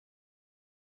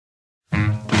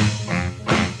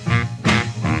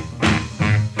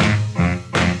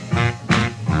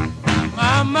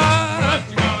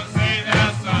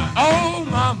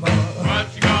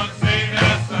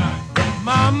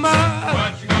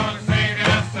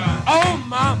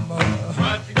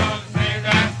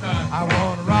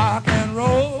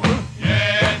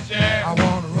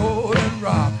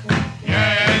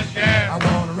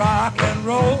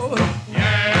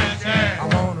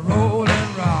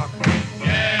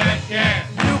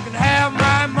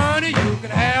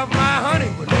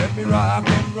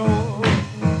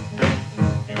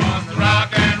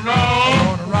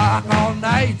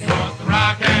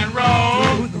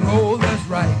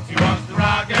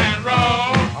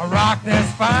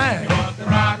that's fine. You want the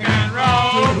rock and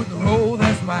roll. Do the roll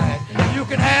that's mine. You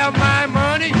can have my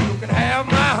money, you can have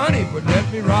my honey, but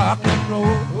let me rock and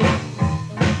roll.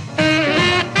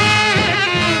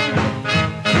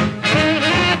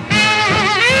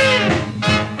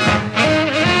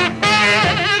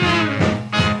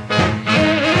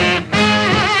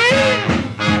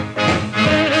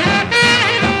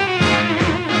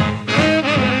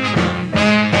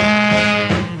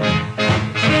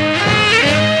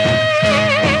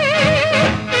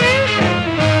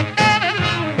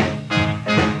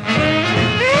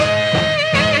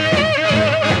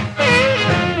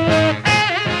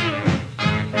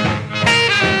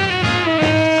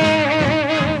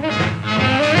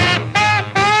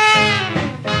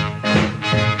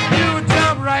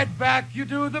 You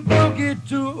do the boogie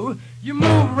too. You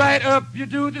move right up, you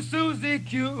do the Susie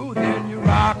Q. Then you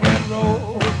rock and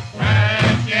roll.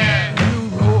 Yes, yes. You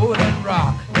roll and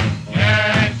rock.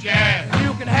 Yes, yes.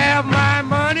 You can have my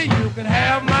money, you can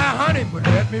have my honey, but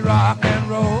let me rock and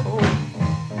roll.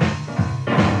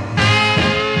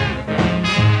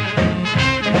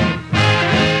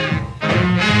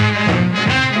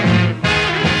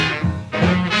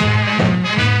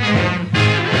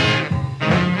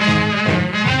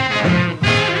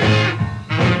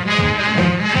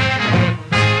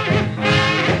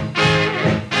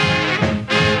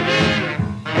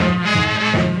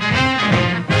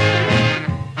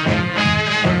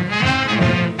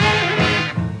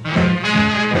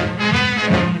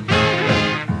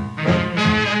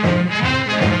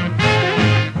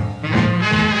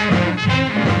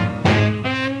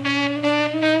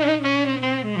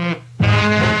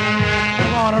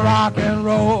 Rock and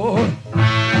roll.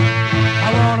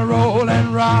 I wanna roll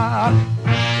and rock.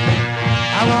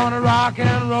 I wanna rock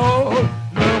and roll.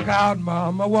 Look out,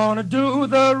 Mama, I wanna do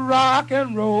the rock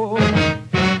and roll.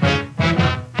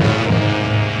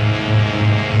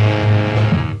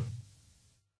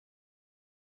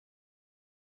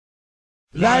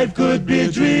 Life could be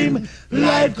a dream.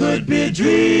 Life could be a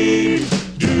dream.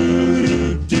 Do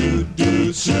do do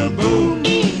do shaboom.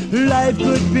 Life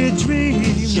could be a dream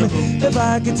if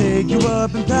I could take you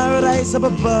up in paradise up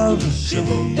above.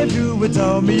 If you would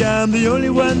tell me I'm the only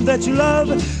one that you love,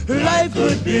 life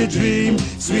could be a dream.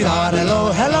 Sweetheart,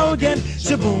 hello, hello again.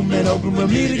 Shaboom, and open we'll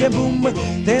meet again. Boom,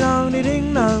 ding dong,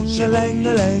 ding dong, a lang,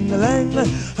 a lang, a lang.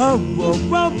 Oh, whoa,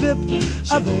 whoa, bip,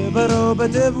 a bip, a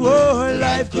bip, dip. Oh,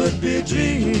 life could be a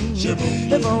dream.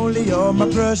 If only all my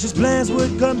precious plans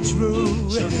would come true.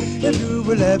 If you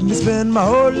would let me spend my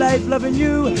whole life loving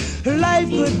you, life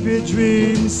could be a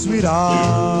dream,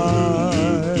 sweetheart.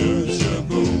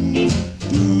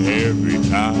 Every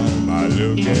time I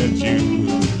look at you,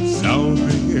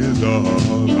 something is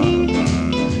on my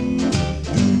mind.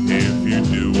 If you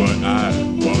do what I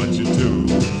want you to,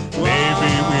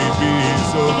 maybe we'd be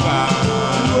so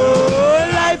fine. Oh,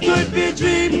 life could be a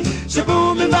dream.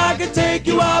 Shaboom, if I could take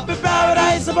you up in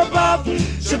paradise up above.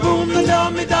 Shaboom, and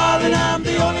tell me, darling, I'm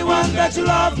the only one that you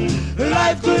love.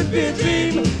 Life could be a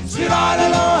dream. Sweetheart,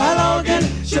 hello, hello again.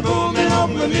 Shaboom, and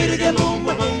hope we'll meet again. Boom,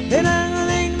 boom. Ding dong,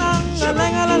 ding dong, a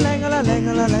lang, a lang, a lang,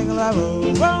 a lang, a lang,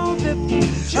 oh, dip,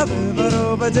 a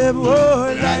bip, a dip.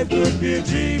 Oh, life could be a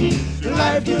dream.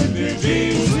 Life could be a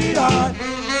dream, sweetheart.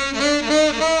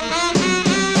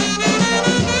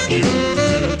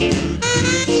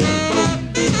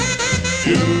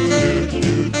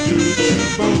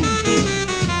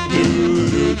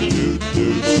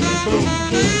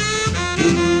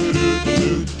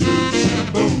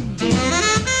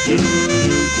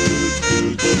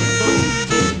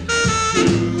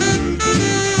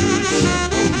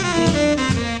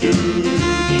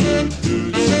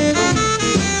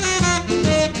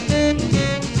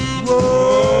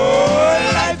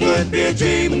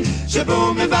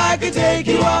 Shaboom, if I could take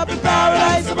you up in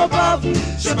paradise up above.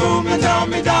 Shaboom, and tell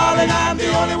me, darling, I'm the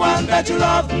only one that you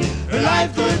love.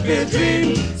 Life could be a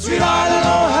dream. Sweetheart,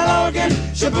 hello, hello again.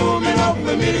 Shaboom, and hope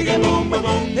we'll meet again. Boom, boom,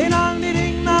 boom. Ding dong,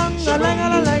 ding dong, a lang,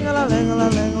 a lang, a lang, a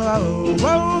lang,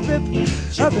 oh, bip,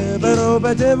 a bip,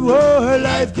 a dip. Oh,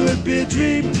 life could be a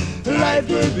dream. Life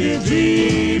could be a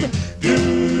dream.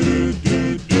 Do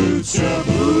do do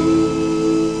shaboom.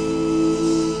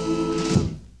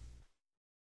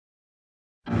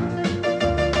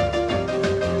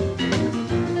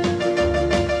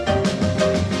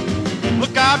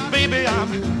 Baby,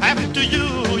 I'm after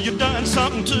you. You've done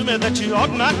something to me that you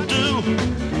ought not do.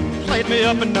 Played me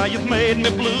up and now you've made me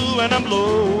blue and I'm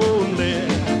lonely.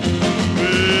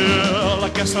 Well, I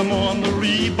guess I'm on the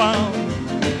rebound.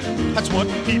 That's what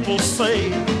people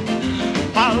say.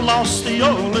 I lost the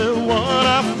only one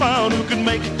I found who could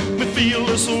make me feel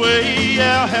this way.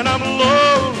 Yeah, and I'm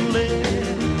lonely.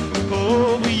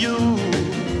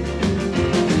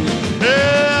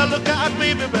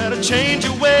 baby, better change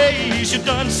your ways. You've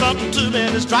done something to me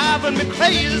that's driving me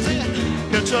crazy.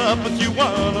 Catch up with you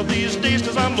one of these days,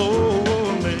 'cause I'm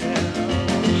lonely.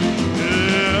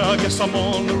 Yeah, I guess I'm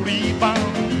on the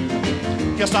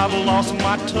rebound. Guess I've lost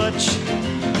my touch.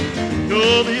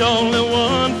 You're the only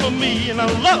one for me, and I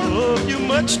love you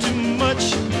much too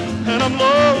much. And I'm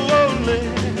lonely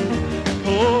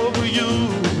over you.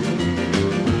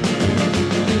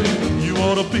 You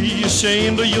ought to be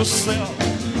ashamed of yourself,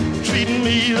 treating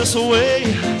me this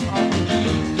way.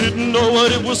 Didn't know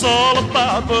what it was all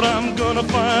about, but I'm gonna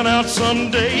find out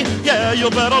someday. Yeah, you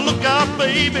better look out,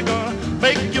 baby, gonna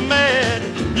make you mad.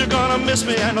 You're gonna miss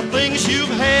me and the things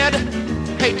you've had.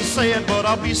 Hate to say it, but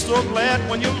I'll be so glad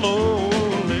when you're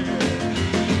lonely.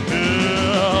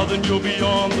 Yeah, then you'll be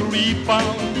on the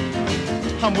rebound.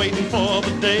 I'm waiting for the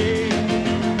day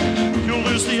you'll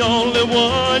lose the only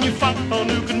one you found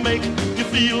who can make you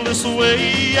feel this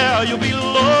way. Yeah, you'll be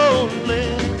lonely.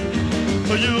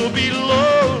 You'll be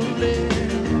lonely.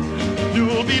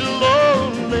 You'll be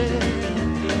lonely.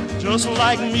 Just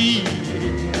like me.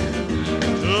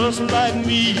 Just like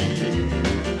me.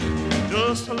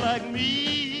 Just like me.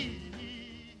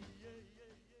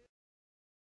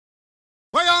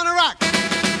 We're gonna rock,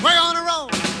 we're gonna roll,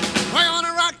 we're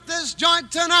gonna rock this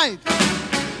joint tonight.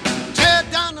 Tear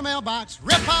down the mailbox,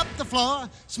 rip up the floor,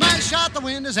 smash out the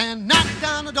windows and knock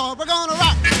down the door. We're gonna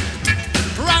rock,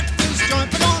 rock this joint,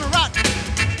 we're gonna rock,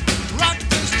 rock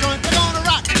this joint, we're gonna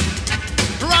rock,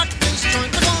 rock this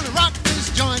joint, we're gonna rock this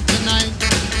joint tonight.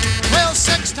 Well,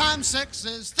 6 times 6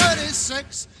 is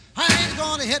 36. I ain't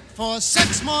gonna hit for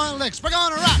 6 more licks. We're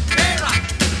gonna rock, hey, rock,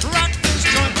 rock this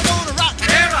joint, we're gonna rock,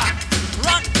 hey, rock.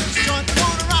 Rock this joint, we're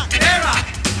gonna rock. Hey, rock.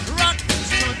 Rock this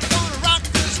joint, we're gonna rock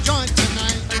this joint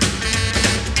tonight.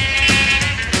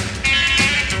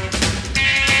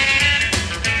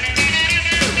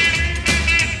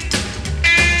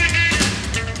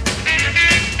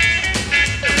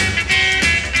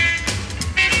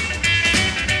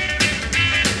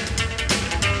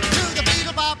 To the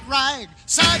beat-a-bop rag,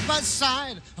 side by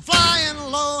side, a flying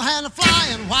low and a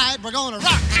flying wide. We're gonna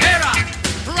rock. Hey, rock.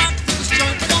 Rock this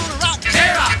joint, we're gonna rock.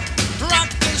 Hey, rock. Rock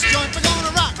this joint, we're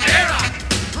gonna rock. Hey, rock.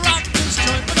 Rock this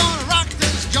joint, we're gonna rock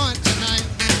this joint tonight.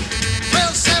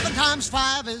 Well, 7 times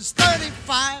 5 is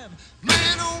 35.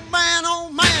 Man, oh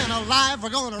man, alive, we're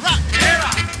gonna rock. Hey,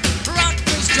 rock. Rock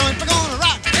this joint, we're gonna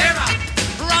rock. Hey, rock.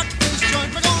 Rock this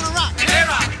joint, we're gonna rock. Hey,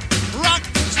 rock. Rock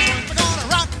this joint, we're gonna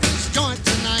rock this joint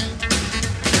tonight.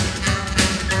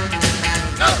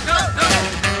 Go, go, go.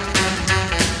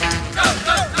 Go,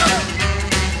 go, go.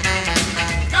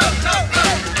 Go, go, go.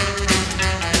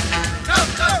 Go,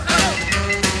 go, go.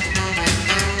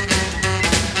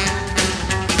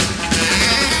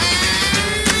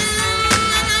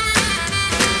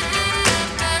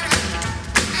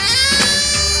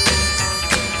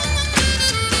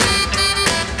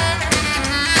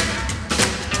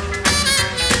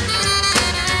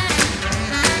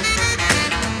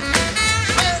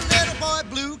 Well, little boy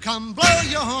blue, come blow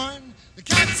your horn. The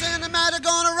cats in the mat are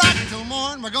gonna rock till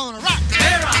morn. We're gonna rock.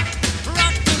 Hey, rock.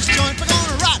 Rock this joint, we're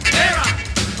gonna rock. Hey, rock.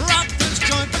 Rock this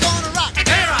joint, we're gonna rock.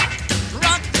 Hey, rock.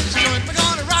 Rock this joint, we're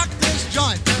gonna rock this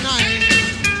joint tonight.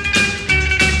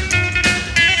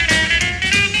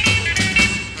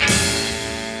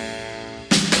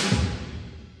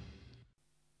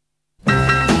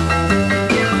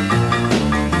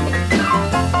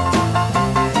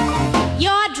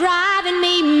 You're driving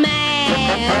me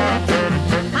mad.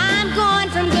 I'm going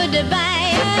from good to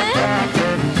bad.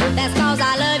 That's 'cause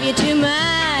I love you too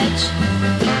much.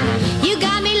 You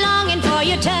got me longing for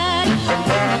your touch.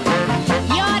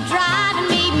 You're driving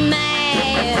me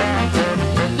mad.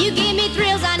 You give me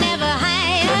thrills I never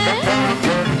had.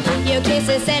 Your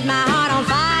kisses set my heart on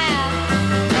fire.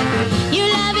 Your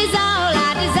love is all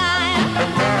I desire.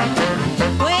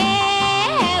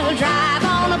 Well, drive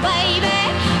on, baby.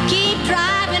 Keep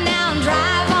driving now and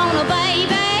drive on,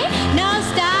 baby. No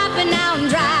stopping now and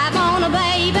drive on,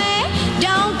 baby.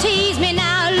 Don't tease me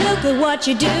now. Look at what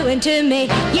you're doing to me.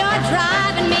 You're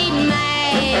driving me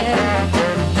mad,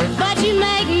 but you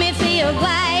make me feel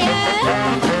glad.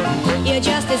 You're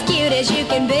just as cute as you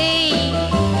can be,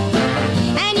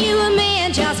 and you were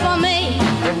meant just for me.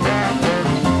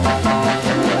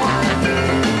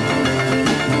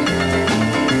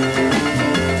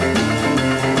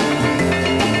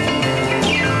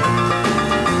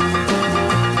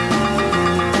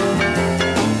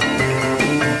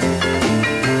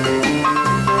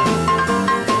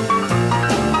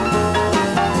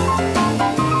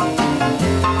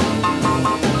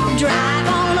 Drive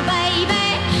on.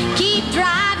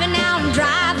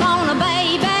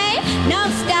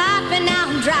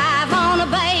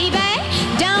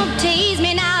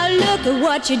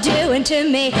 what you're doing to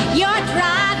me. You're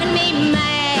driving me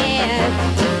mad,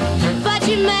 but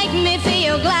you make me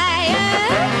feel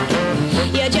glad.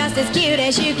 You're just as cute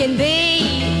as you can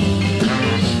be,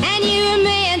 and you and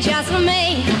me and just for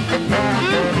me.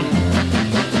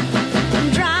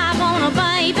 Drive on a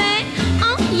baby,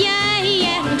 oh yeah,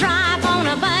 yeah. Drive on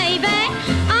a baby,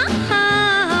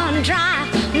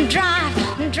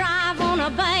 drive on a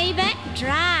baby.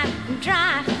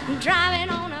 Driving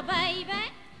on a baby,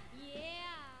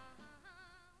 yeah.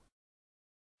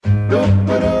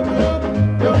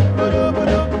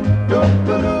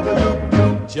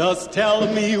 Just tell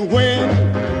me when,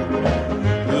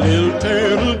 little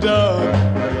turtle dove.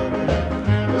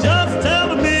 Just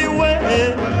tell me when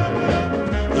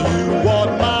you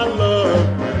want my love.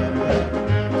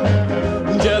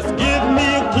 Just give me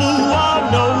a clue, I'll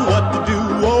know what to do.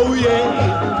 Oh yeah,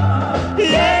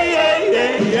 yeah, yeah,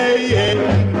 yeah, yeah, yeah.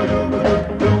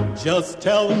 Just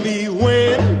tell me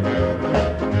when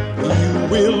you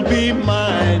will be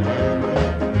mine.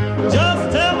 Just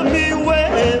tell me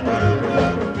when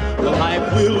life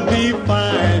will be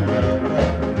fine.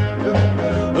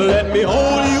 Let me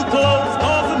hold you close,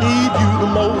 'cause I need you the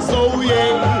most. Oh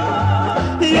yeah,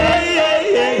 yeah, yeah,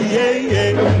 yeah, yeah,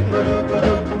 yeah.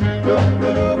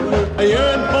 I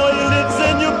yearn for your lips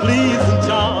and your pleasing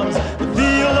charms, the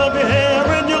feel of your hair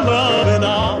and your loving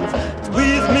arms.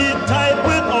 Squeeze me tight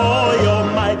with all your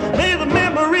might. May the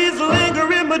memories linger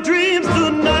in my dreams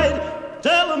tonight.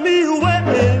 Tell me when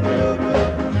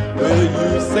will you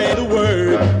say the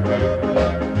word?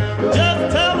 Just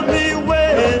tell me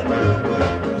when,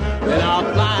 and I'll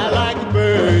fly like a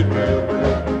bird,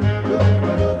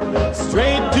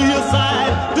 straight to your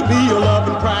side to be your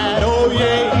loving pride. Oh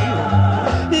yeah,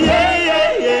 yeah, yeah,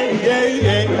 yeah, yeah,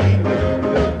 yeah.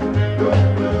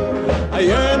 I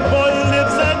yearn for your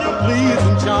lips and your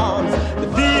pleasing charms, the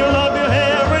feel of your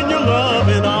hair and your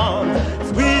loving arms.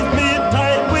 Squeeze me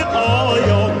tight with all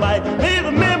your might. May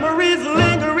the memories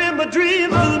linger in my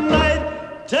dreams tonight.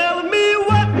 Tell me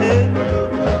what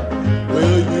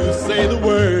will you say the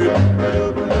word?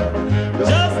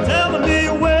 Just tell me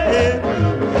when,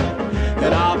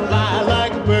 and I'll fly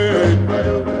like a bird,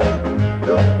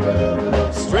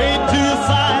 straight to your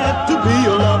side to be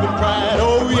your loving pride.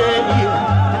 Oh yeah,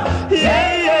 yeah,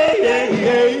 yeah, yeah,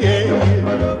 yeah, yeah.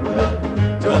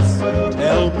 Just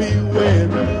tell me when.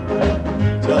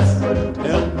 Just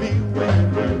tell me when.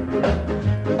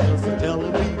 Just tell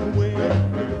me when.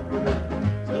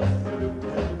 Just tell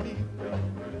me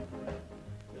when.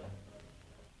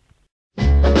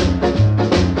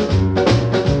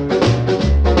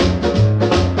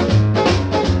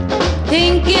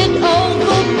 think it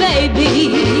over, baby,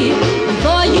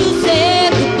 before you say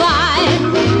goodbye.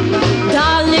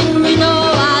 Darling, you know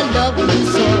I love you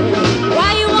so. Why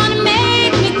you wanna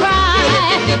make me cry?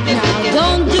 Now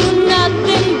don't do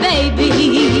nothing, baby,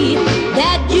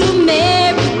 that you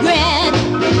may regret.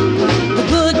 The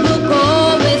good book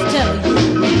always tell you,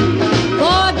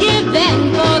 forgive and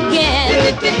forget.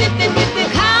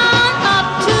 Count up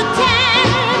to 10,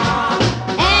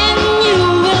 and you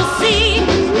will see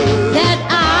that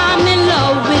I'm in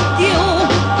love with you,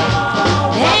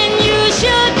 and you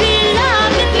should be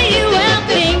loving me. Well,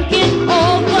 think it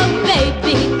over,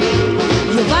 baby,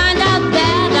 you find out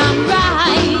that I'm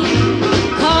right.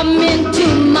 Come into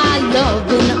my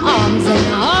loving arms and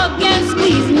hug and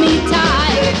squeeze me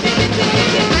tight.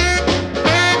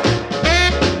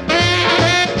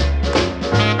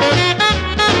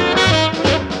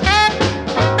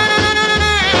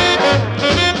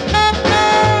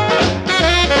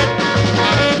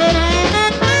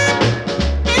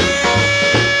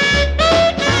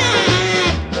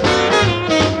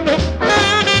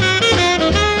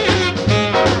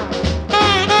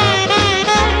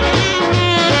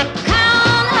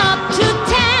 Count up to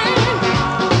 10,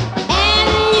 and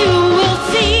you will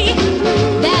see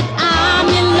that I'm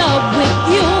in love with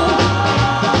you,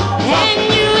 and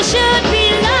you should be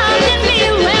loving me.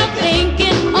 Well, think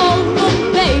it over,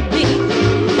 baby,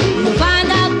 you find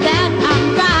out that I'm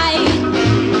right.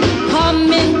 Come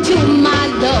into my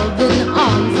loving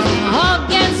arms and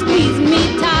hug and squeeze me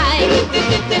tight.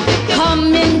 Come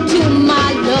into my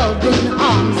loving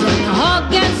arms and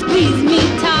hug and squeeze me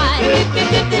tight.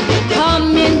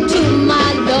 Come into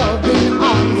my loving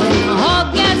arms and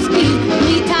hug and squeeze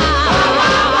me tight.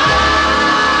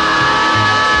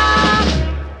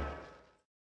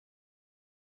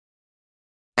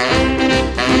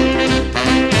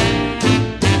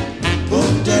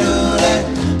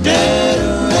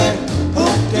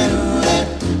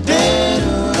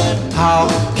 How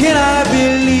can I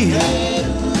believe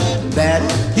that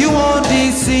you won't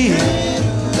deceive?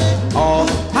 All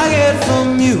I get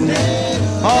from you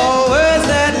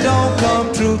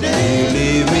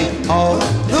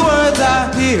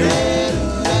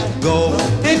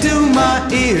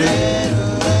my ear,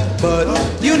 but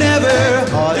you never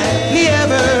hardly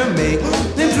ever make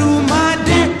them true, my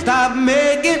dear. Stop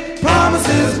making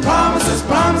promises, promises,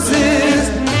 promises.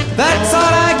 That's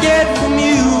all I get from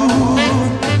you.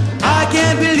 I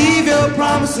can't believe your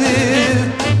promises,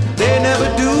 they never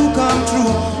do come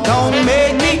true. Don't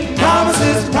make me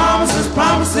promises, promises,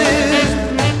 promises,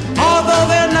 although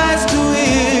they're nice to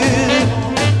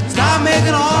hear. Stop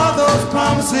making all those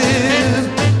promises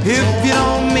if you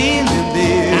don't mean them,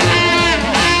 dear.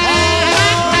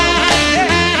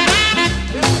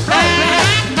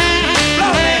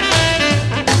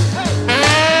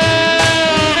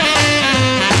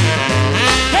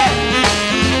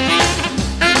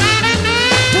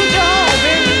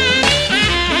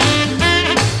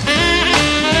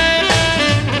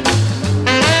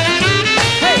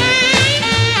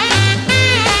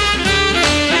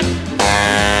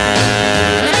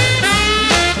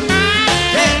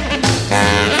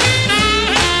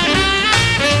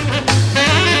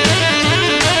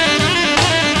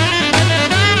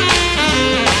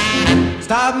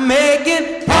 Stop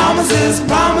making promises,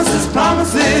 promises,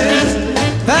 promises.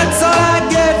 That's all I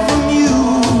get from you.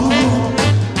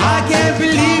 I can't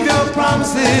believe your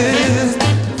promises,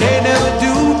 they never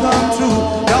do come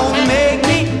true. Don't make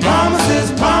me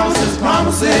promises, promises,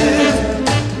 promises,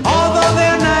 although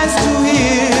they're nice to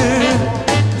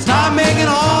hear. Stop making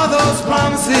all those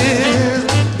promises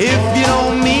if you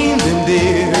don't mean them,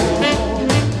 dear.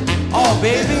 Oh,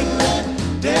 baby,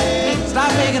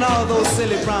 stop making all those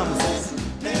silly promises.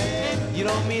 You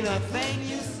don't mean a thing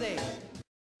you say.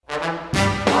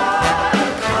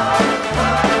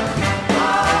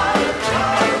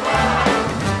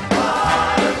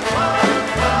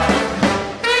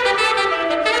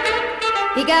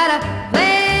 He got a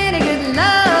plenty good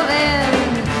loving,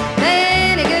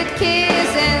 plenty good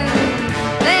kissing,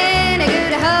 plenty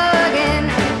good hugging.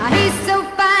 He's so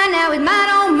fine now with mine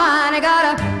on mine. I got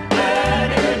a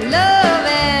plenty good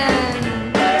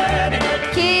loving, plenty good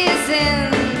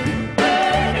kissing,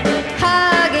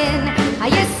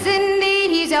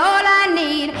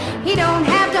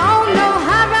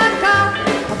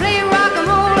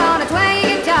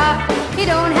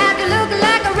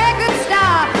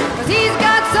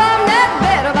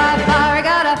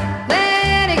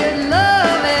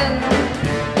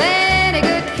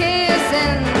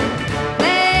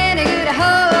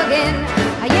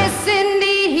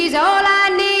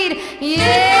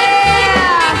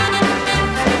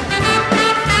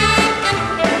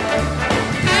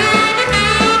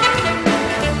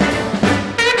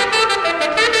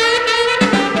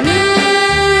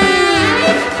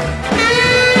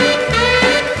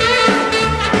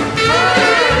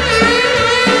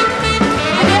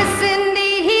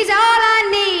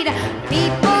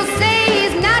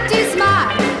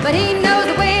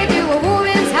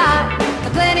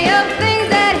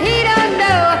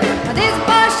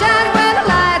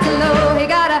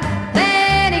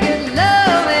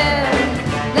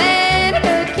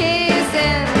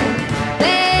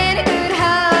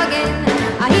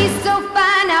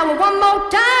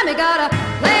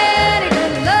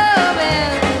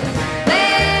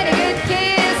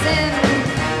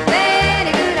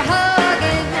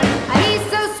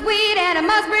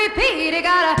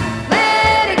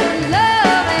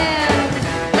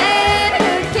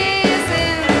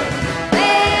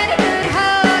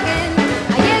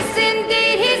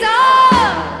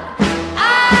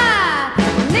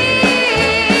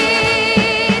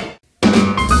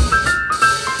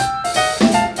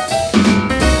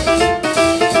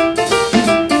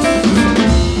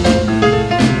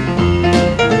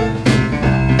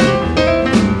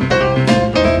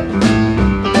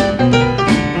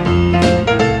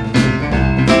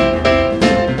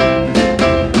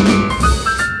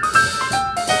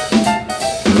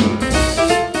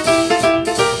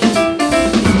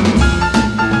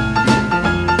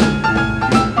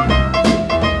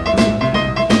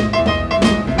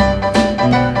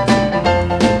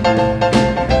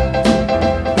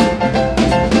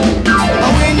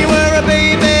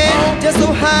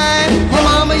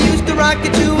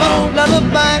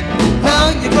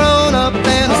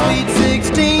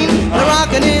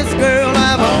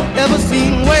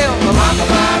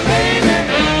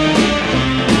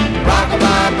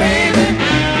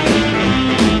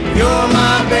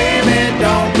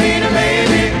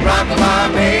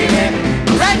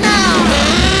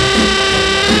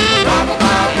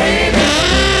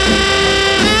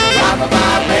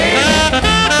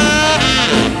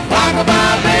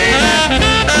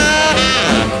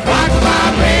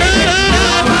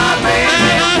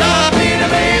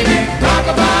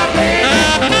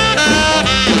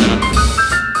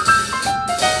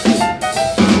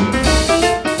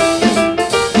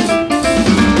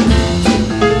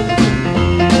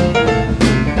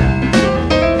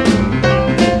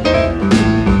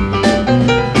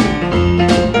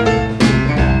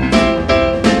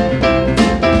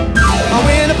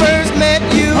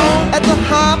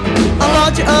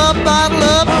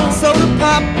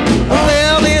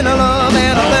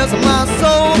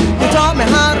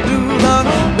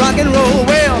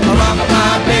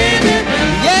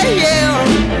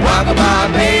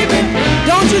 rockabye baby.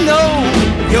 Don't you know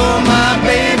you're my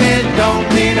baby? Don't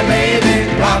need a baby,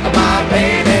 rockabye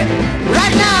baby.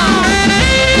 Right now,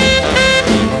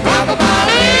 rockabye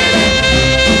baby,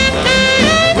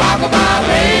 rockabye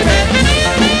baby,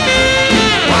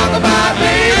 rockabye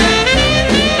baby,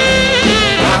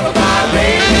 rockabye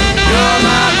baby. You're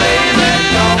my baby,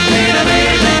 don't need a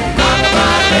baby,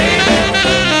 rockabye baby.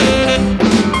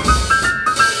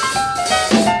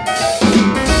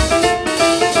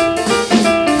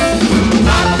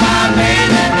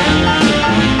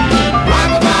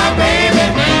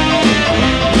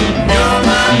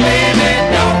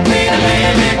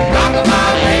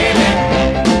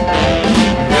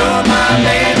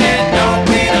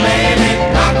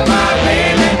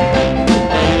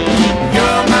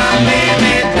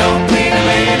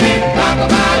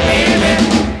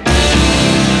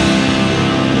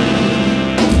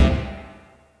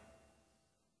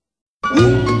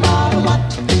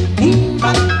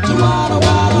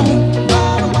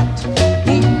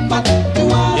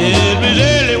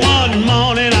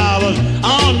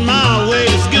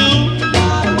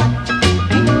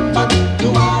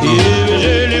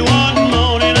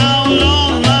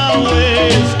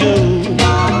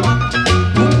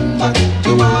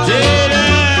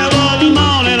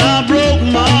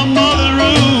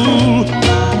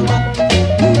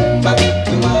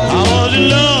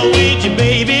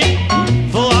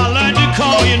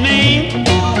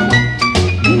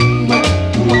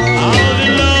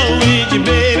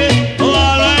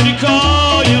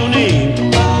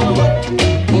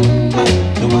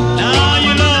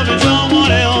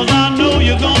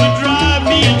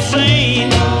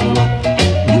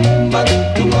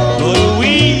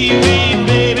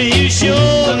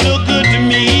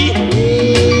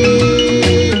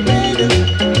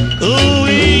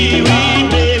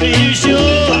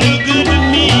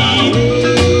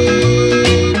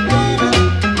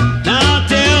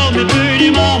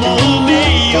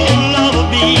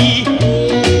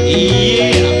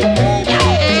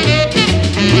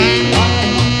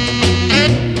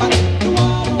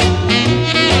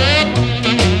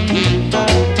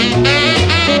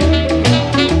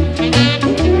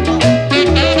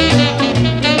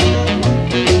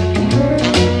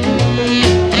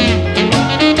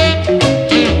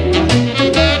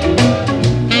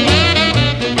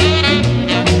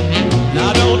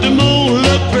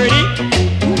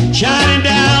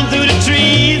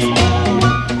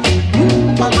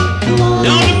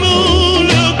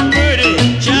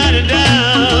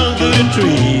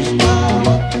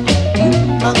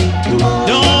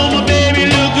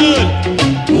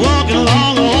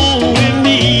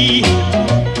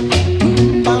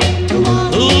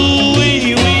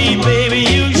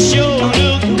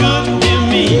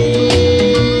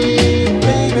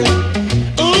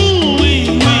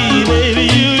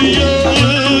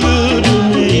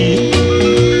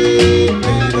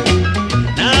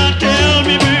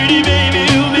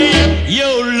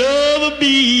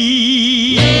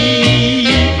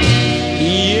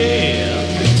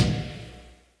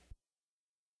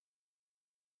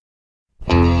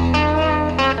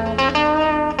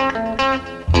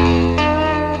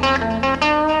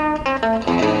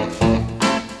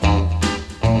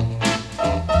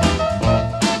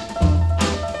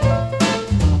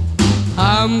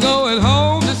 I'm going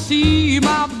home to see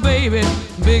my baby,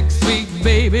 big sweet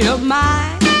baby of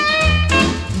mine.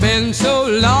 Been so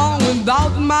long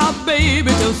without my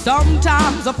baby till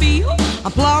sometimes I feel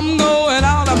I'm plumb going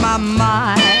out of my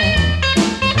mind.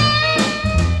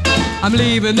 I'm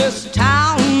leaving this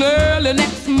town early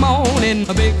next morning,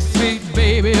 a big sweet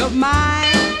baby of mine.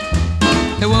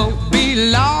 It won't be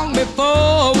long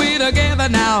before we're together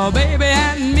now, baby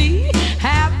and me,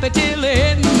 happy till the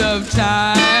end of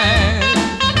time.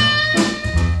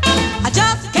 I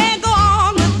just can't go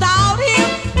on without him.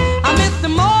 I miss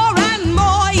him more and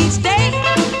more each day,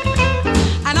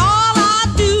 and all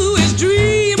I do is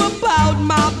dream about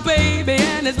my baby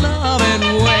and his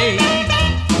loving way.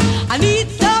 I need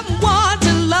someone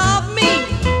to love me,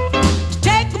 to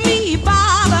take me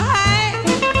by the hand,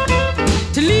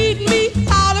 to lead me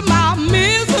out of my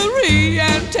misery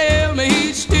and tell me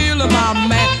he's still my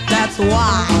man. That's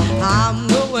why I'm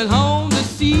going home to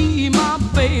see my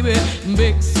baby,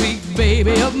 big sweet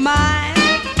baby of mine.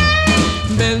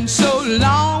 Been so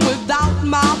long without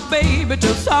my baby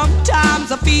till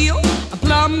sometimes I feel I'm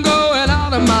plumb going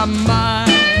out of my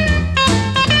mind.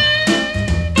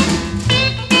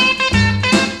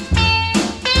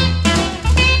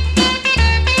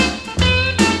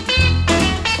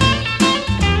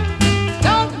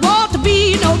 Don't want to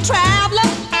be no traveler,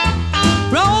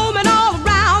 roaming all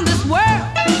around this world.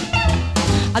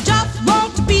 I just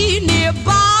want to be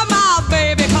nearby my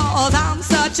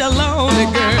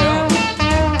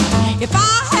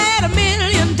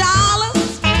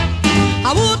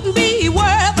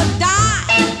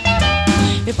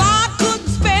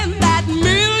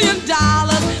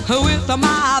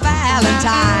my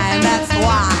Valentine. That's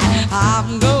why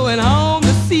I'm going home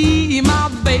to see my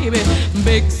baby,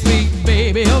 big sweet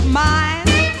baby of mine.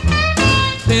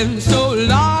 Been so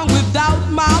long without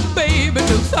my baby,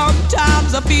 till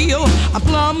sometimes I feel I'm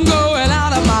plumb going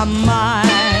out of my mind.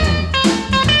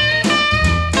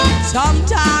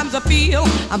 Sometimes I feel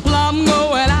I'm plumb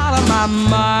going out of my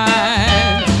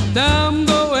mind. I'm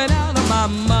going out of my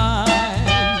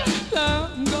mind.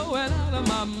 I'm going out of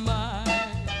my mind.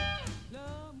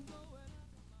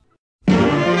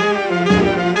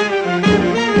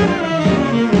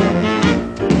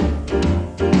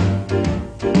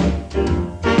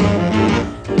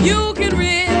 You can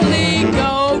really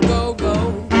go, go, go,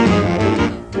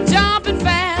 jumping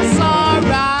fast or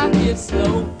rock it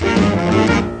slow.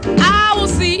 I will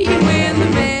see you when the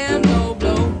band will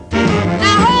blow.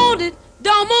 Now hold it,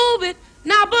 don't move it,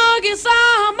 now boogie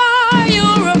some more.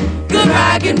 You're a good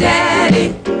rockin'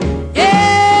 daddy.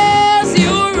 Yes,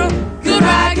 you're a good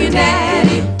rockin'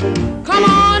 daddy. Come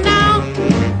on now,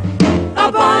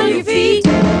 up on your feet.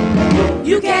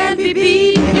 You can't be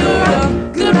beat. You're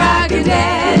a good rockin'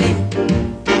 daddy.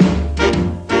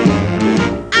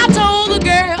 I told the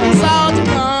girls all to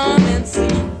come and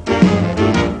see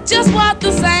just what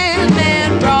the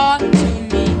Sandman brought to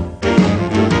me.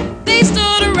 They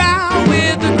stood around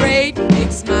with a great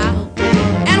big smile,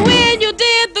 and when you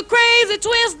did the crazy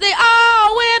twist, they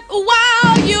all went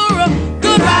wild. You're a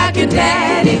good rockin'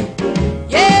 daddy.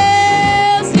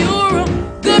 Yes, you're a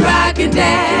good rockin'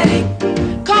 daddy.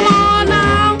 Come on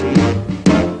now,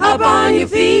 up on your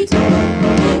feet.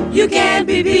 You can't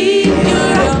be beat.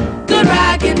 You're a good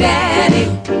rockin' daddy.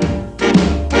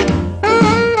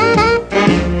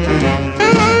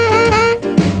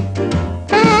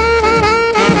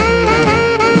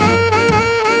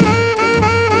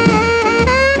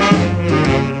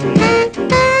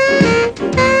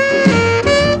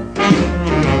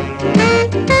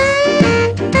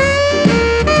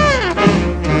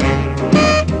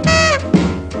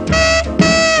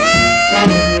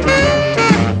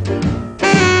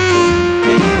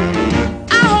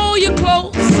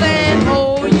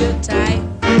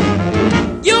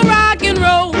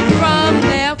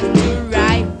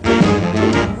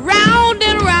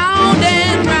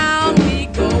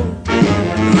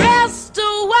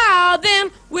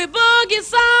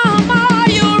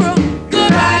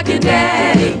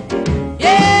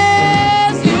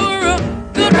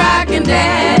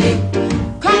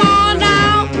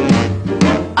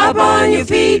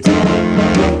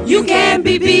 You can't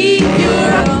be beat.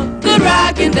 You're a good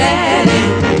rockin' daddy.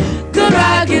 Good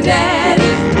rockin'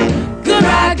 daddy. Good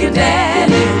rockin'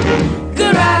 daddy.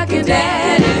 Good rockin'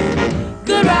 daddy.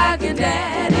 Good rockin'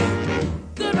 daddy.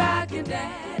 Good rockin'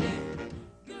 daddy.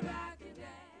 Good rockin'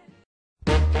 daddy.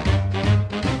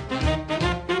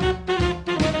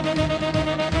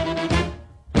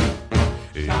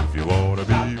 If you wanna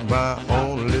be my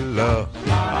only love,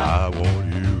 I want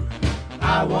you.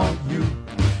 I want you.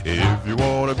 If you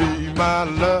wanna be my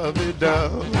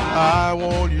lovey-dove, I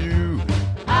want you.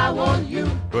 I want you.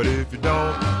 But if you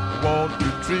don't want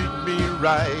to treat me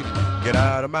right, get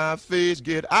out of my face,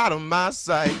 get out of my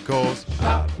sight, 'cause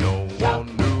I don't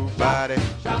want nobody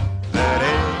that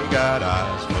ain't got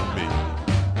eyes for me.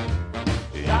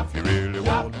 If you really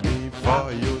want me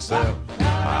for yourself,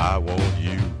 I want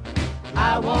you.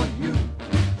 I want you.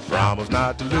 Promise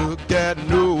not to look at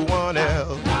no one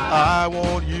else. I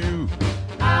want you.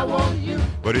 I want you.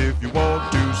 But if you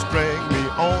want to string me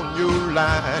on your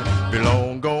line, be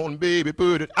long gone, baby,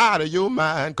 put it out of your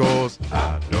mind, 'cause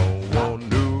I don't want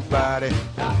nobody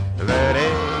that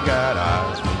ain't got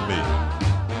eyes for me.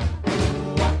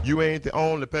 You ain't the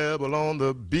only pebble on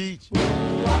the beach.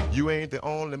 You ain't the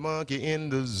only monkey in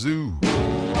the zoo.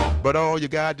 But all you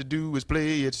got to do is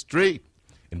play it straight,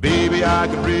 and baby, I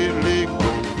can really go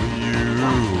for you.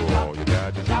 All you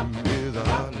got to do is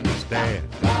understand.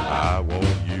 I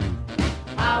want you.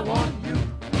 I want you.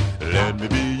 Let me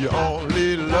be your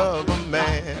only lover,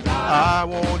 man. I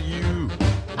want you.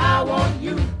 I want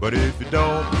you. But if you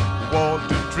don't want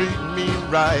to treat me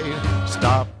right,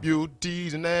 stop your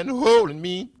teasing and holding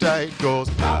me tight, 'cause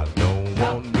I don't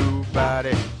want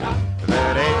nobody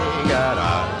that ain't got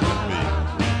eyes for me.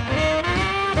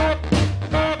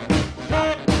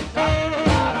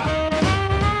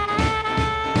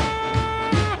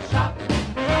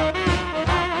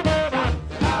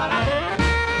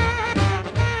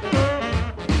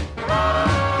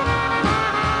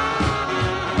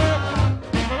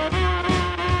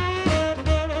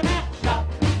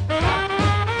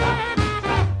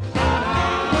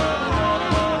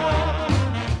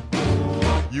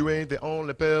 You ain't the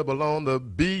only pebble on the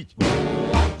beach.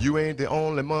 You You ain't the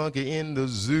only monkey in the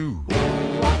zoo,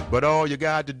 but all you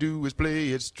got to do is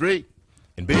play it straight,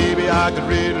 and baby, I could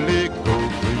really go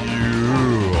for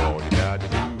you. All you got to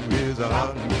do is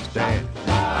understand,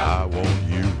 I want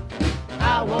you.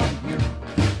 I want you.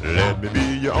 Let me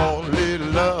be your only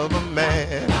lover,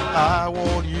 man. I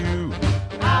want you.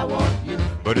 I want you.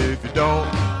 But if you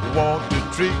don't want to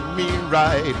treat me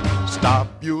right, stop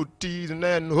your teasing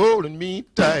and holding me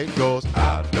tight, 'cause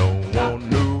I don't want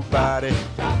nobody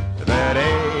that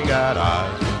ain't got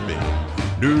eyes for me.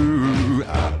 No,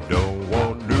 I don't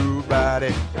want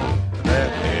nobody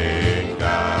that ain't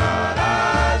got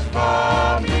eyes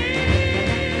for me.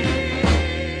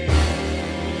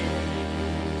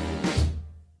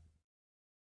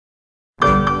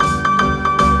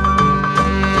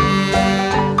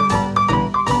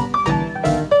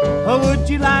 Would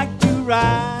you like to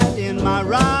ride in my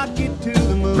rocket to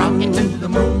the moon? Rocket to the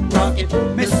moon, rocket,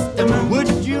 Mr. Moon.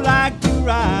 Would you like to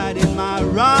ride in my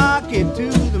rocket to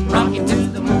the moon? Rocket to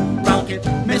the moon, rocket,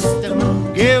 Mr.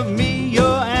 Moon. Give me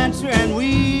your answer and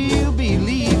we'll be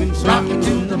leaving soon. Rocket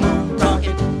to the moon,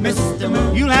 rocket, Mr.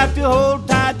 Moon. You'll have to hold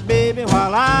tight, baby,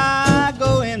 while I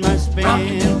go in my spin.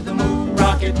 Rocket to the moon,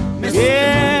 rocket, Mr.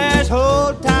 Yes,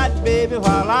 hold tight, baby,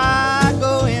 while I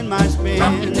go in my spin.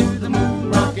 Rocket to the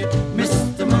moon, rocket,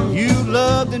 Mr. Moon. You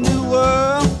love the new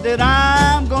world that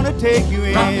I'm gonna take you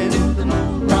in. Rocket to the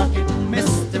moon, rocket,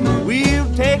 Mr. Moon. We'll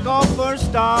take off for a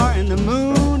star and the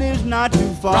moon is not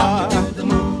too far. Rocket to the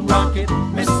moon, rocket,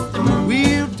 Mr. Moon.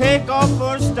 We'll take off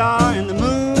for a star and the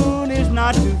moon is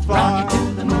not too far. Rocket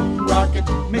to the moon, rocket,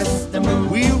 Mr. Moon.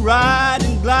 We'll ride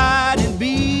and glide and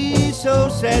be so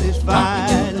satisfied.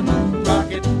 Rocket to the moon,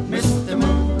 rocket, Mr.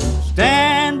 Moon.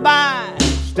 Stand by,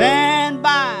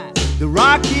 the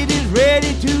rocket is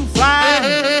ready to fly.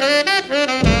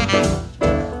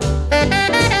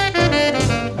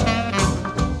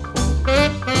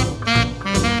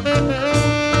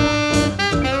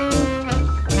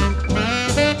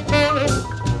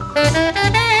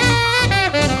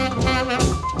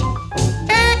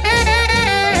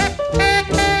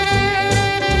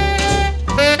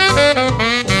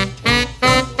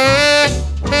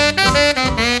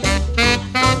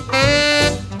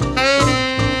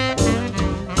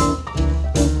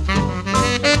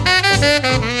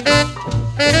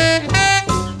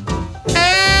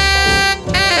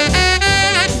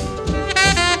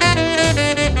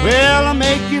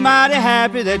 Mighty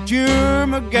happy that you're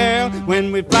my gal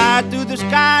when we fly through the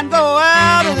sky and go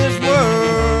out of this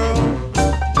world.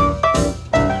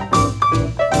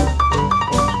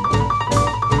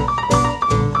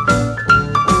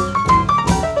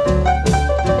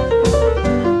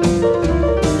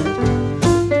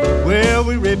 Well,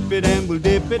 we rip it and we'll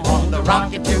dip it on the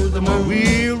rocket to the moon.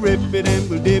 We'll rip it and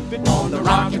we'll dip it on the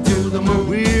rocket to the moon.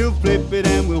 We'll flip it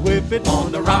and we'll whip it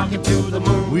on the rocket to the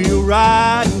moon. We'll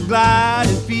ride and glide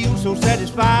and feel so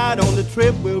satisfied on the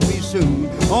trip we'll be soon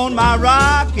on my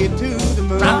rocket to the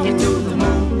moon. Rocket to the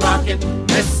moon, rocket,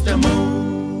 Mr. Moon.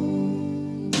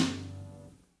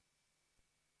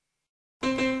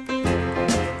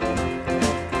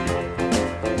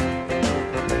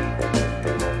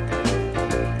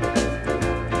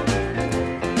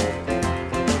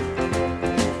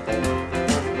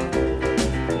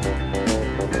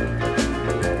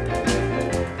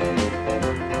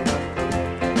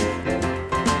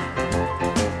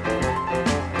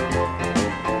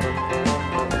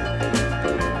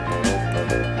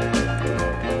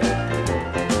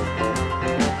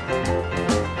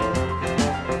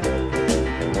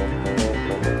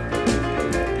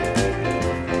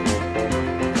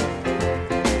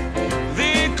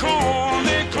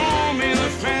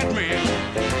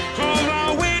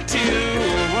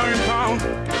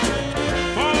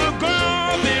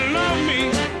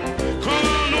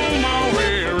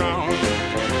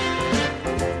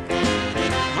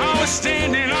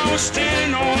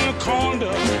 Standing on the corner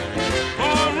of a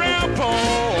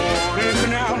railroad and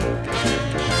canal.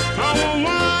 I was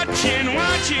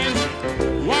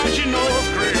watching those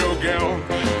Creole gals.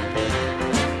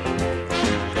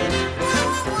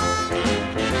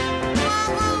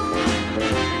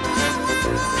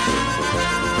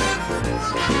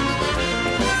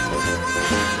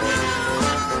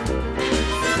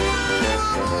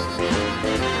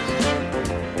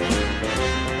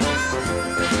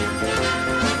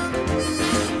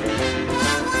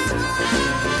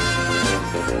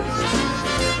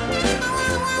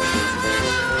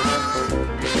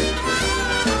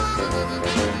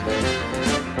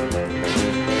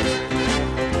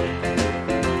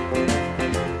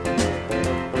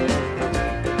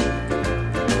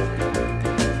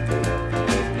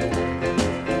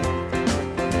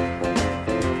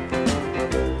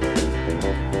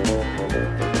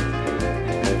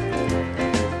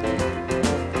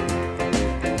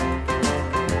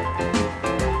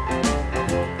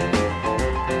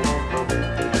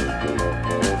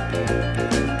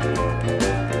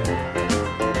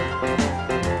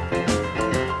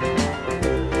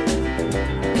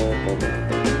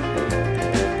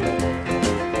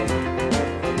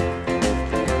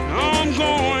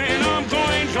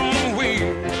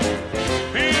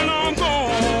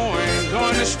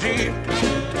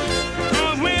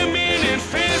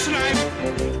 this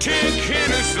life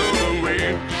taking us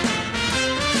away.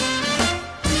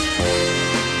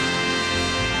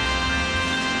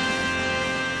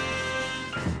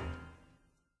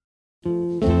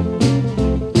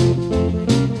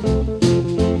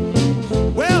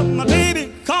 Well, my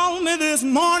baby called me this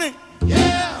morning.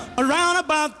 Yeah. Around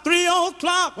about 3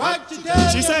 o'clock. What you do?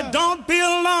 She said, don't be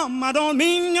alarmed. I don't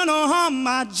mean you no harm.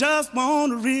 I just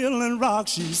want to reel and rock.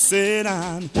 She said,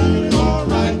 I'm feeling all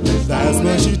right. That's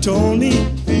what she told me.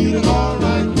 Feeling all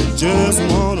right. Just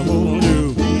want to hold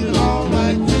you. Feeling all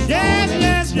right. Yes,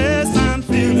 yes, yes, I'm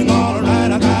feeling all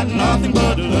right. I got nothing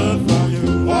but love for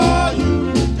you. For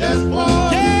you, just for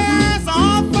you. Yes, I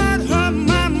offered her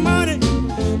my money,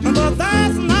 but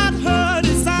that's not her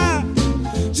desire.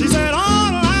 She said,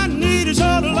 all I need is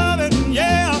your loving,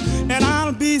 yeah, and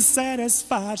I'll be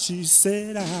satisfied. She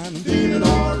said, I'm feeling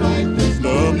all right.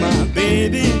 Love my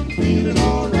baby. Feeling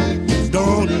all right.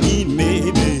 Don't need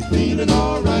maybe. Feeling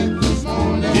all right this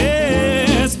morning.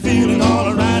 Yes, feeling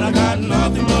all right. I got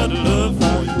nothing but love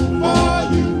for you. For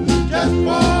you, just for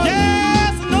you.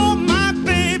 Yes, I know my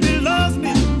baby loves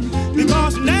me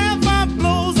because she never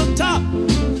blows a top.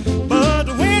 But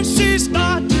when she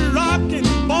starts rocking,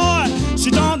 boy,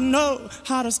 she don't know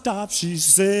how to stop. She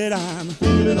said, I'm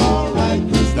feeling all right.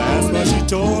 That's what she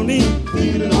told me.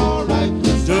 Feeling all right.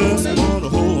 Just want to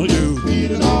hold you.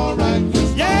 Feeling all right.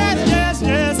 Yes, yes,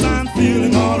 yes, I'm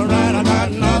feeling all right. I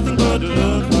got nothing but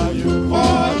love for you.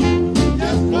 For you,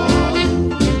 just for you.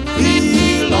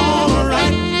 Feel all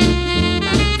right.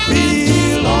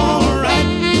 Feel all right.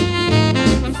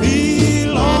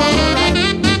 Feel all right.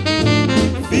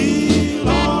 Feel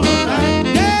all right.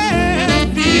 Yeah,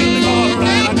 feeling all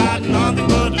right. I got nothing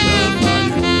but love for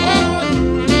you. For you,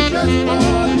 just for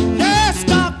you. Yeah,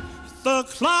 stop the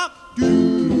clock.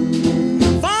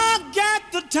 Forget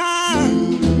the time.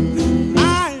 I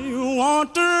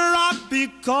want to rock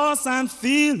because I'm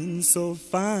feeling so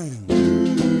fine.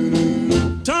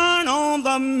 Turn on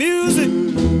the music,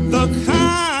 the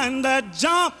kind that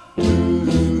jump.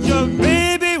 Your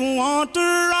baby want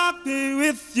to rock me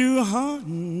with you,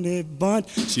 honey bunch.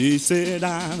 She said,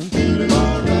 I'm feeling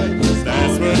all right.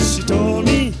 That's what she told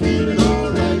me. Feeling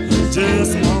all right.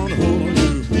 Just want to hold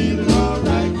you. Feeling all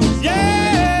right.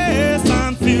 Yes,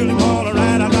 I'm feeling all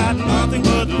right. I got nothing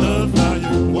but love for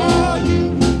you. For you,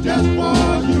 just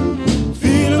for you.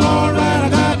 Feeling all right. I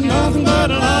got nothing but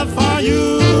love for you.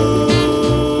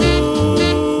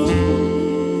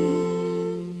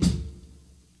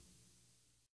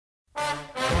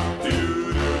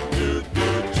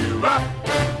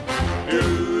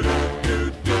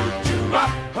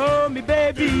 Hold me,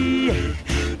 baby.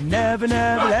 Never,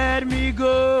 never let me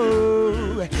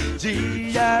go.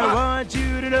 Gee, I want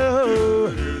you to know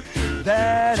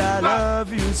that I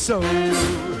love you so.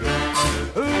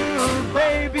 Ooh,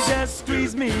 baby, just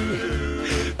squeeze me.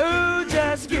 Ooh,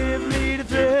 just give me the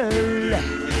thrill.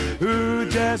 Ooh,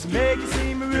 just make it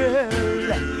seem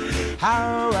real.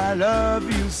 How I love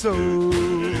you so.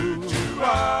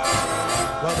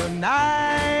 Well, the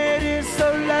night is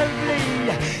so lovely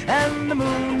and the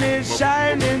moon is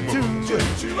shining too.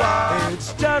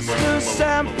 It's just a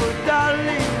sample,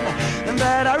 darling, and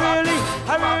that I really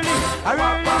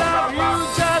love you.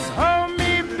 Just hold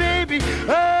me, baby.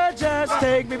 Oh, just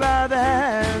take me by the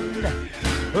hand.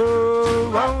 Oh,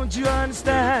 won't you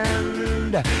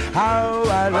understand how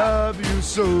I love you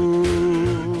so?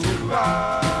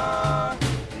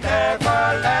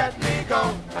 Never let me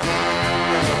go.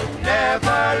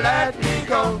 Never let me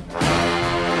go.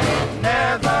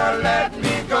 Never let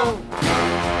me go.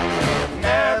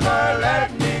 Never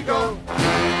let me go.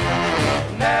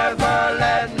 Never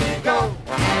let me go.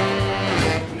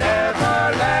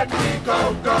 Never let me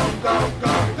go. Go, go,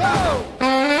 go, go.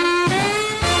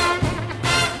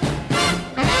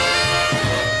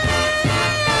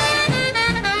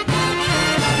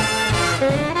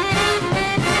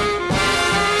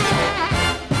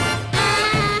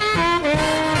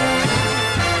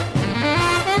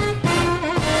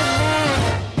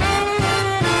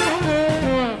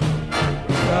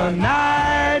 The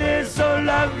night is so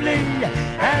lovely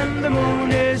and the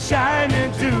moon is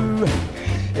shining too.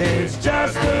 It's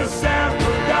just a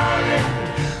sample,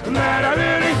 darling, that I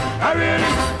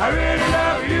really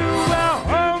love you. Well,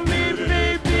 hold me,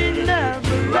 baby,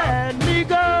 never let me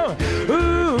go.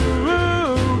 Ooh,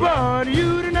 want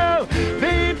you to know,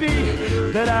 baby,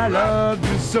 that I love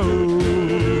you so.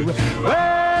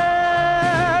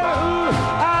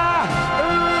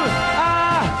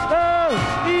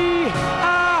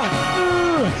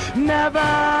 Never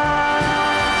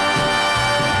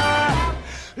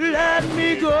let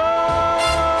me go.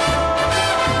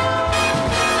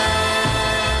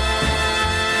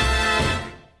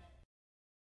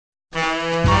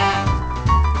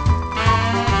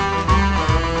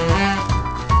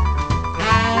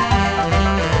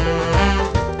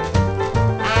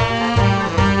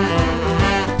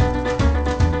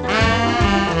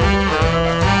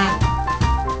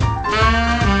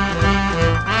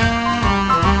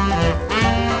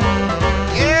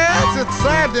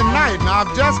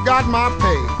 just got my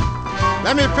pay.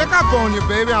 Let me pick up on you,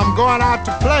 baby. I'm going out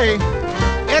to play.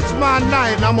 It's my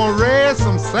night and I'm gonna raise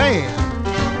some sand.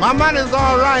 My money's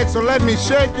all right, so let me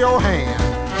shake your hand.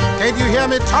 Can't you hear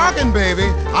me talking, baby?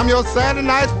 I'm your Saturday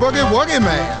night's boogie woogie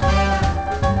man.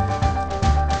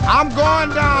 I'm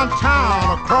going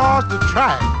downtown across the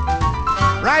track,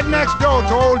 right next door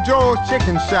to old Joe's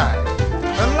Chicken Shack.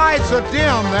 The lights are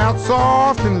dim, they're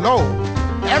soft and low.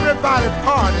 Everybody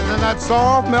parties in that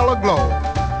soft mellow glow.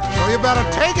 So you better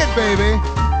take it, baby,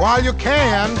 while you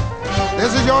can.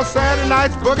 This is your Saturday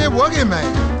night's boogie woogie man.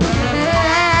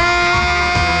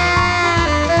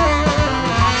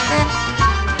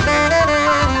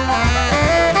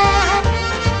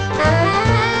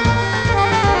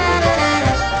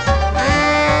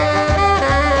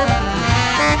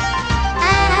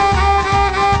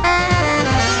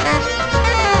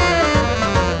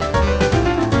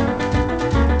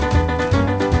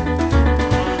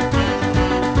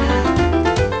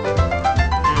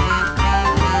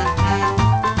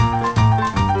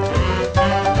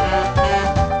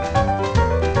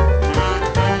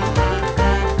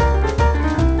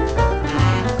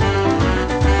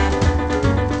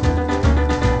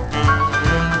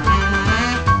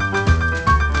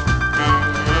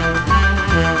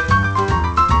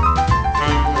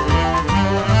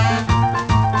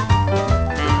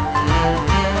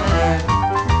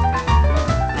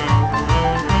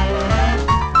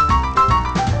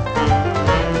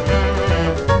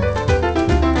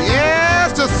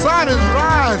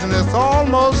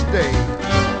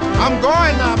 I'm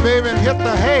going now, baby, and hit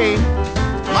the hay.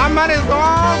 My money's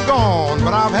all gone,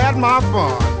 but I've had my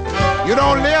fun. You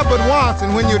don't live but once,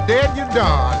 and when you're dead, you're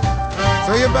done.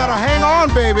 So you better hang on,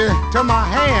 baby, to my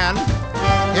hand.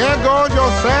 Here goes your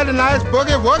Saturday night's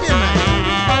boogie woogie man.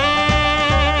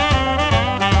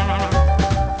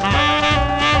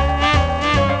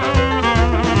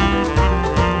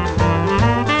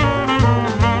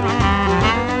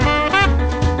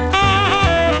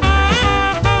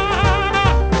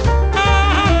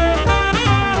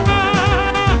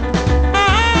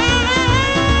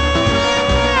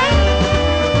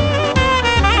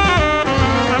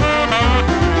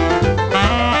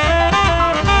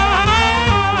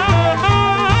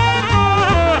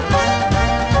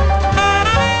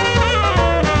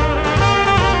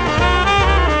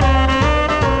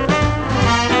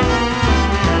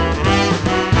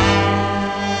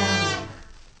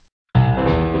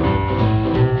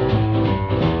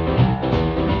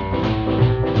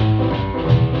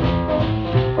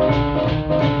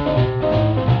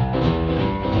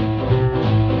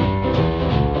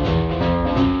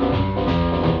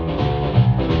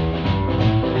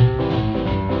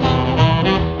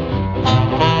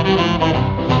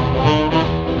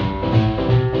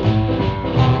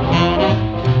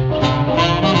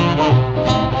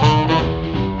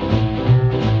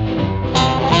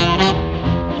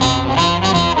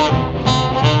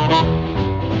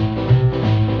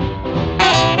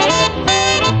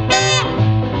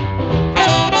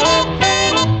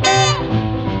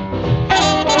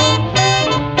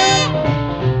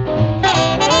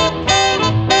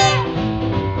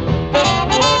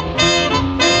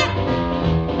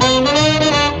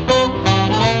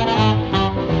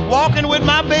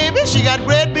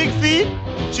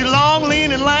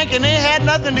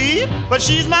 Nothing to eat, but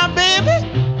she's my baby,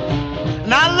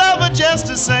 and I love her just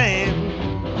the same.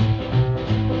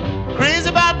 Crazy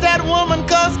about that woman,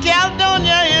 'cause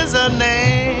Caledonia is her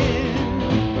name.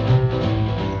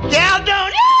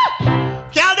 Caledonia,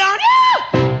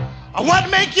 Caledonia, what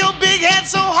make your big head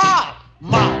so hot?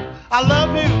 Mom, I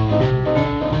love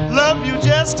you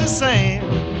just the same.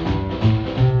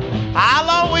 I'll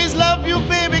always love you,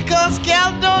 baby, 'cause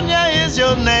Caledonia is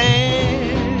your name.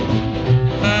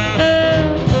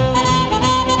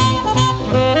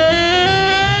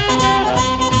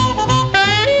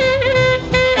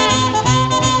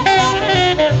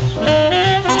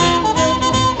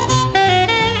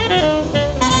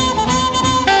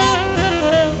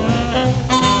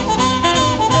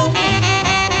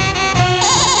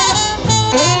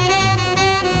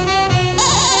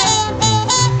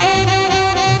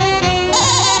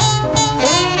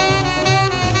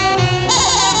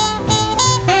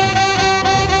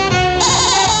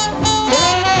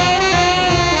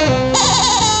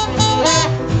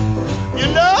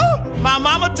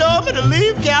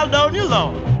 Caledonia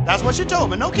alone. That's what she told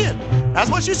me, no kidding. That's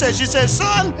what she said. She said,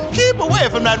 son, keep away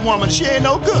from that woman. She ain't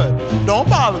no good. Don't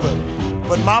bother with her.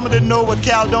 But Mama didn't know what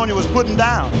Caledonia was putting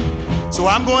down. So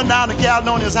I'm going down to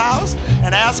Caledonia's house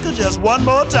and ask her just one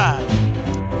more time.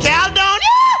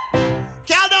 Caledonia!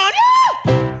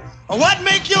 Caledonia! What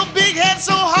make your big head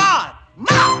so hard?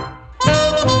 Mom!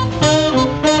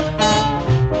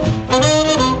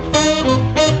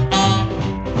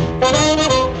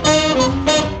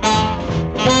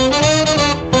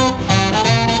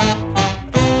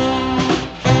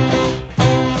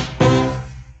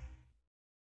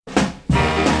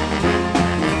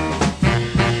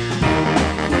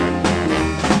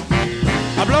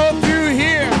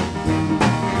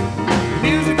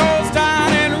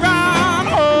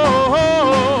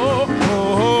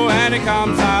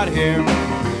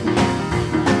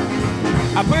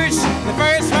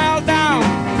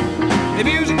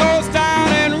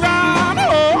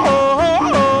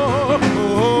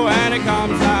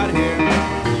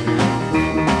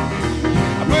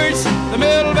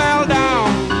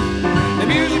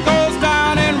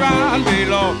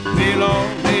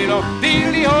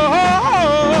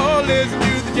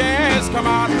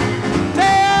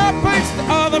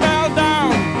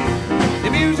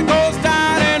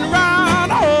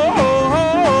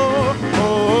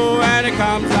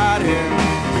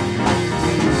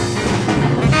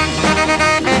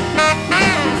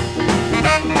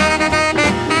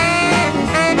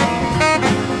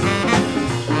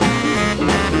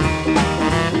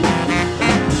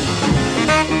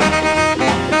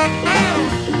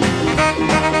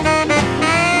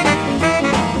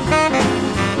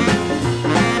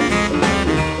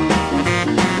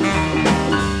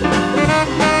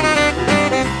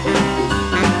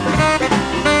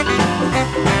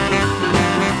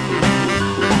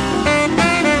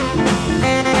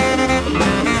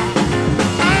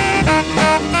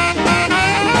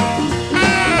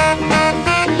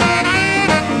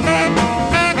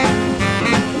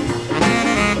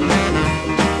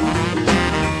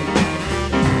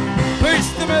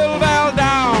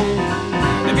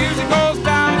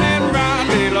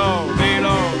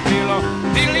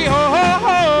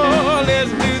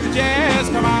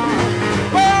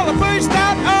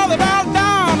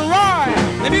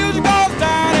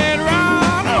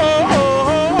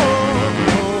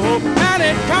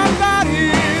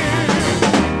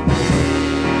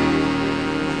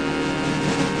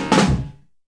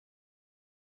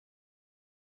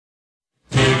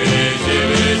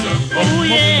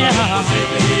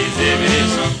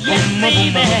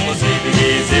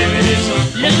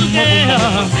 Little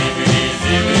girl,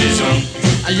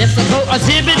 let's go a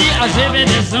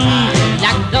zippity zoom,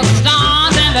 like the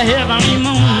stars and the heavenly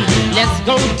moon. Let's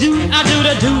go do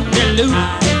the do-de-loo,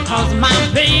 'cause my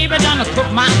baby done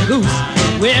cook my goose.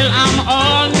 Well, I'm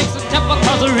all mixed up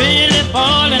because I really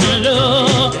fall in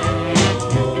love.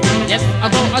 Let's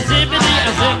go a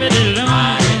zippity loom,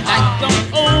 like the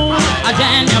old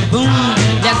Daniel Boone.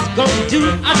 Let's go do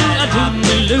a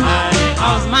do-de-loo,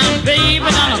 'cause my baby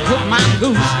done cook my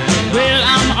goose. Well,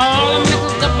 I'm all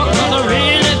mixed up because I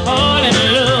really fall in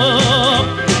love.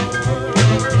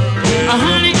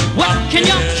 Honey, what can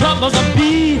your troubles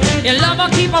be? Your lover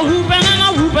keep a whooping and a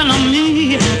whooping on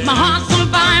me. My heart's on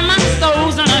fire, my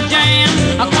soul's in a jam.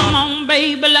 Come on,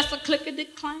 baby, let's a clickety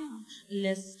clam.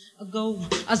 Let's go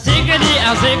a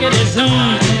ziggity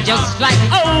zoom, just like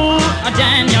old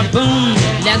Daniel Boone.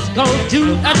 Let's go do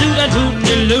a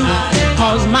do-de-loo,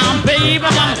 'cause my baby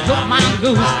done cook my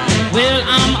goose. Well,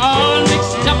 I'm all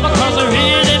mixed up because I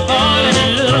really fall in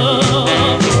love.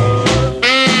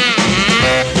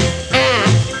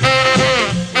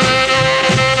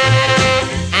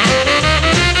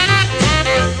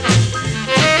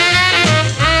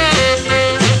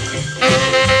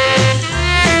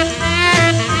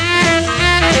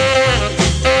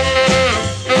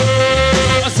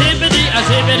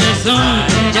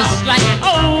 Just like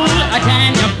old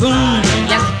Daniel Boone.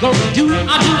 Let's go do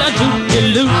a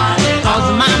do-de-loo, 'cause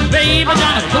my baby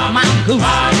done cook my goose.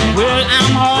 Well,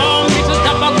 I'm all mixed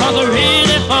up because I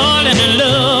really fall in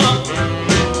love.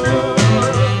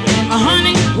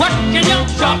 Honey, what can your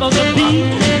troubles be?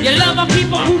 Your lover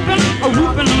people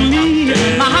whooping on me.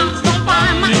 My heart's on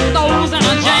fire, my soul's in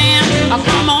a jam.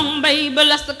 Come on, baby,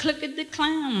 let's a clickety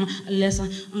clam. Let's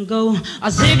go a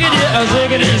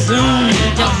ziggity zoom,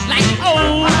 just like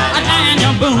old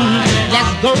Daniel Boone.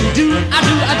 Let's go do a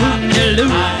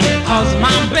do-de-loo, 'cause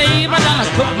my baby done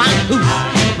cook my goose.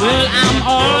 Well, I'm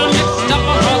all mixed up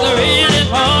because I really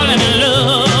fall in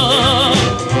love.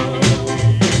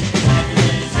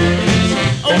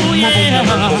 Oh yeah,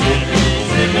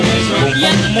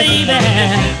 yes baby,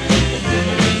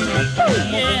 oh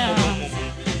yeah.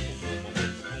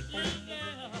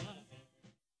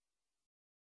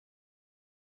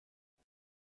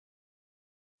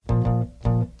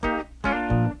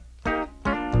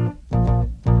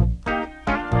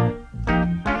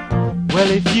 Well,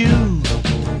 if you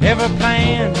ever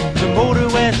plan to motor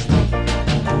west,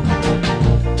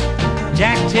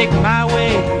 Jack, take my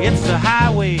way, it's the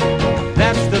highway,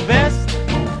 that's the best.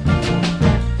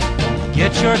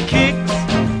 Get your kicks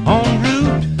on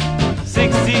Route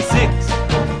 66.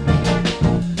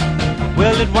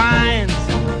 Well, it winds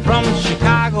from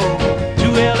Chicago to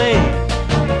LA,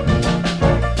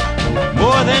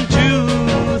 more than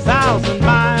 2,000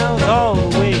 miles all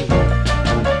the way.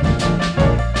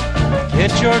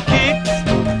 Get your kicks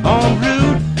on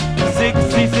Route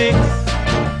 66.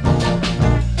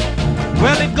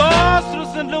 Well, it goes through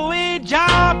St. Louis,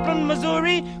 Joplin,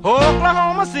 Missouri,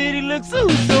 Oklahoma City looks so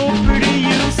pretty,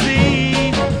 you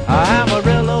see.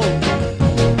 Amarillo,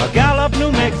 Gallup,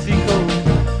 New Mexico,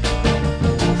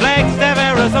 Flagstaff,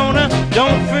 Arizona,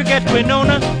 don't forget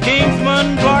Winona,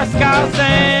 Kingsman, Barstow,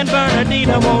 San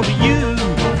Bernardino. Won't you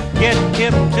get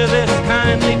hip to this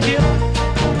kindly tip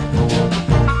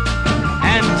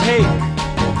and take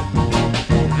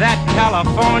that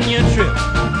California trip?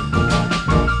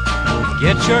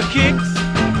 Get your kicks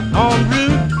on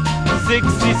Route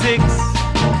 66.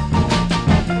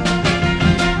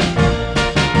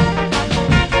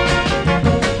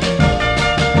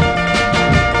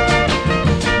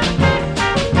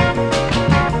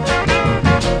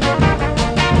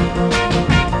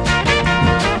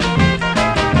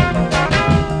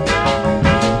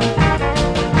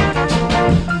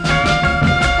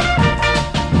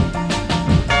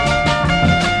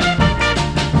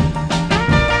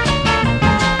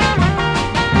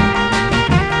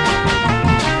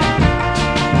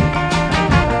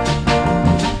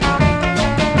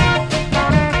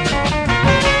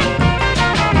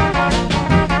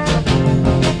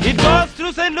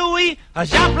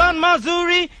 Joplin,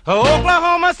 Missouri,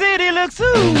 Oklahoma City looks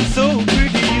so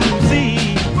pretty, you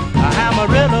see.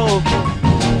 Amarillo,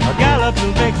 Gallup,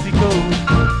 New Mexico,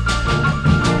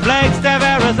 Flagstaff,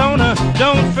 Arizona,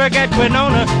 don't forget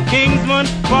Winona, Kingsman,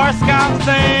 Barstow,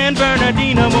 San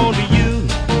Bernardino. Won't you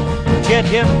get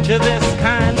hip to this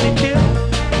kindly tip?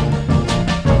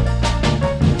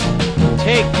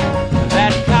 Take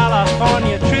that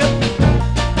California trip.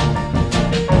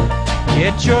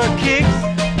 Get your kicks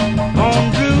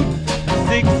on Route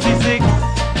 66.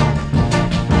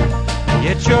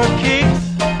 Get your kicks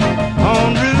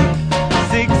on Route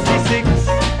 66.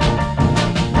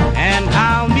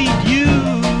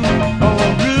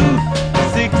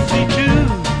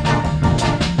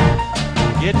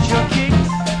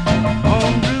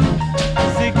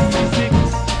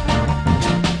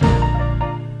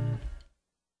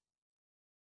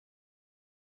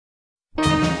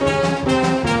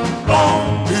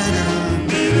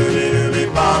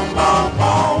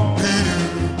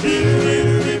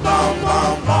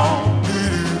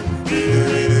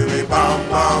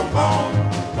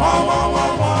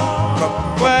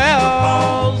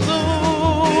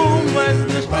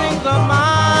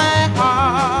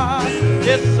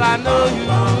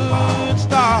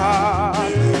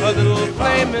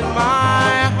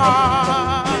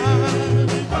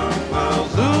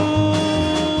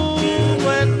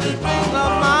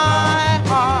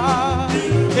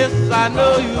 I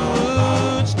know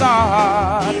you'd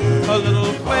start a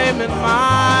little flame in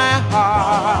my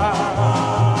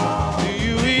heart. Do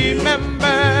you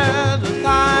remember the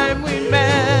time we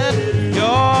met?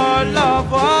 Your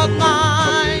love was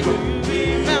mine. Do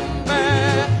you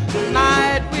remember the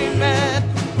night we met?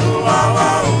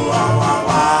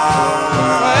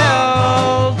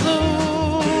 Well,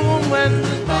 soon when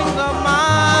the things of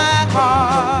my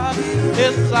heart,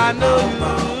 yes, I know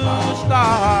you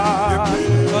start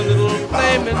a little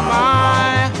flame in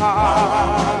my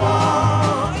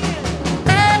heart.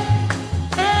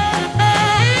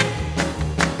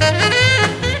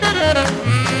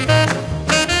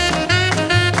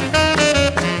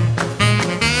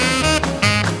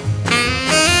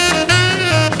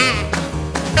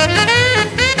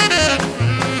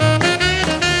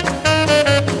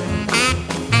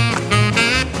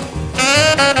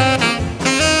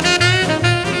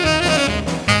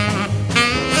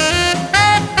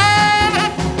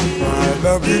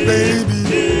 Love you,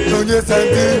 baby. Oh, yes, I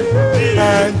do.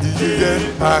 And you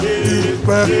yes, I do.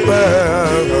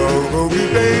 Well, hold me,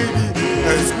 baby,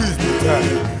 and squeeze me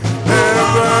tight.